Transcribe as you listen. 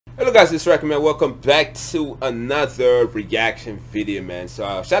Hello guys, it's Reckon, man. Welcome back to another reaction video, man. So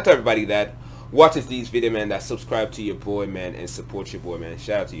shout out to everybody that watches these videos, man, that subscribe to your boy, man, and support your boy, man.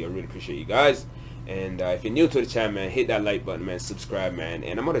 Shout out to you. I really appreciate you guys. And if you're new to the channel, man, hit that like button, man, subscribe, man.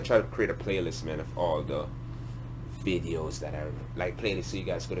 And I'm gonna try to create a playlist, man, of all the videos that are like playlists, so you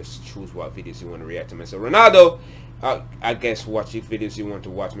guys gotta choose what videos you want to react to, man. So Ronaldo, I guess watch your videos you want to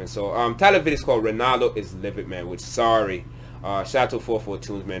watch, man. So title video is called Ronaldo is Livid, man, with Sorry. Shout out to 44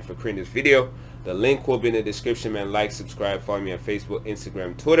 Tunes, man, for creating this video. The link will be in the description, man. Like, subscribe, follow me on Facebook,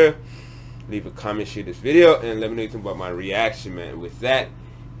 Instagram, Twitter. Leave a comment, share this video, and let me know anything about my reaction, man. With that,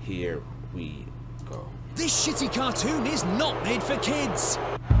 here we go. This shitty cartoon is not made for kids.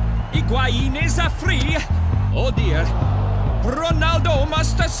 Higuain is a free. Oh dear. Ronaldo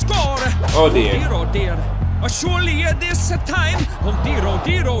must score. Oh dear. Oh dear. Surely this time. Oh dear, oh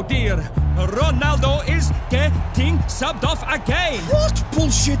dear, oh dear. Ronaldo is getting subbed off again. What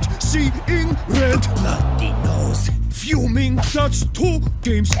bullshit? Seeing red. Bloody nose. Fuming. That's 2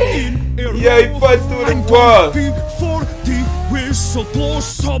 games in a row. Yeah, he punched through the wall. Before the whistle blows,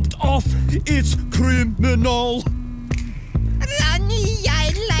 subbed off. It's criminal.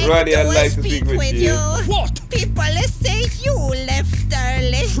 Ronnie, I'd like to speak with you. What? People say you left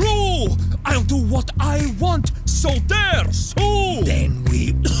early. True! I'll do what I want, so there, so! Then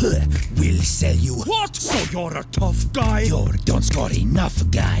we will sell you. What? So you're a tough guy? You don't score enough,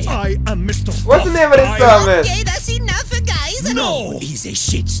 guy. I am Mr. What's the name of this song, man? Okay, that's enough, guys. No! He's a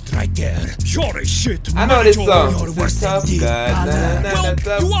shit striker. You're a shit I know this song. You're worse than the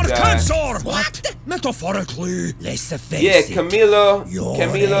Well, you are cancer! What? Metaphorically. Let's face Yeah, it. Camilo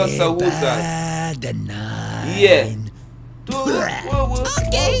Sahuza. Yeah.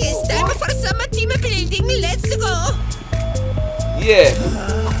 Okay, it's time for some team building. Let's go. Yeah.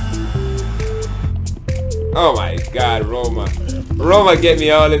 Oh my God, Roma. Roma get me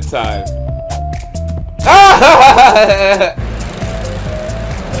all the time.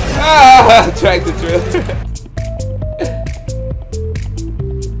 Track the drill.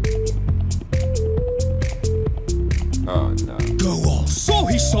 Oh no. Go on. So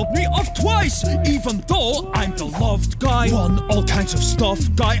he subbed me off twice, even though I'm the loved guy. Won all kinds of stuff,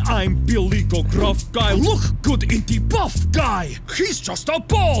 guy. I'm Billy Go Gruff guy. Look good in the buff guy. He's just a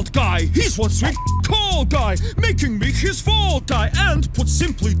bald guy. He's one sweet cold guy, making me his fault guy. And put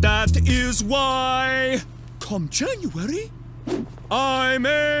simply, that is why. Come January, I'm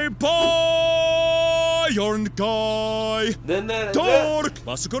a Bayern guy. Door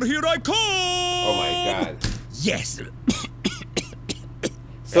classical, here I come. Oh my God. Yes.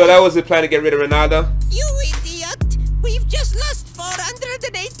 So that was the plan to get rid of Ronaldo? You idiot. We've just lost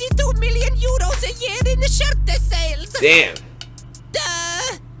 482 million euros a year in the shirt sales. Damn.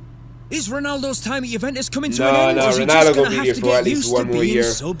 Duh. Is Ronaldo's time at Juventus coming to an end? No, Ronaldo gonna be here for at least 1 more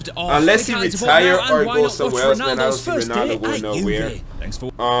year. Unless he retire or go somewhere else, man. I don't see Ronaldo going nowhere. Thanks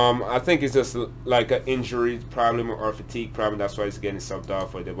for I think it's just like an injury problem or fatigue problem. That's why he's getting subbed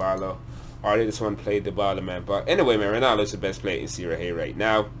off for Dybala. Or they just want to play Dybala, man. But anyway, man, Ronaldo's the best player in Serie A right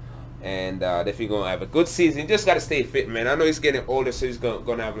now. And definitely going to have a good season. Just got to stay fit, man. I know he's getting older, so he's going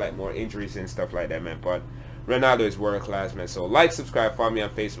to have like more injuries and stuff like that, man. But Ronaldo is world class, man. So like, subscribe, follow me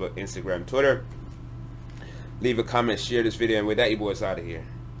on Facebook, Instagram, Twitter. Leave a comment, share this video. And with that, you boys out of here.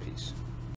 Peace.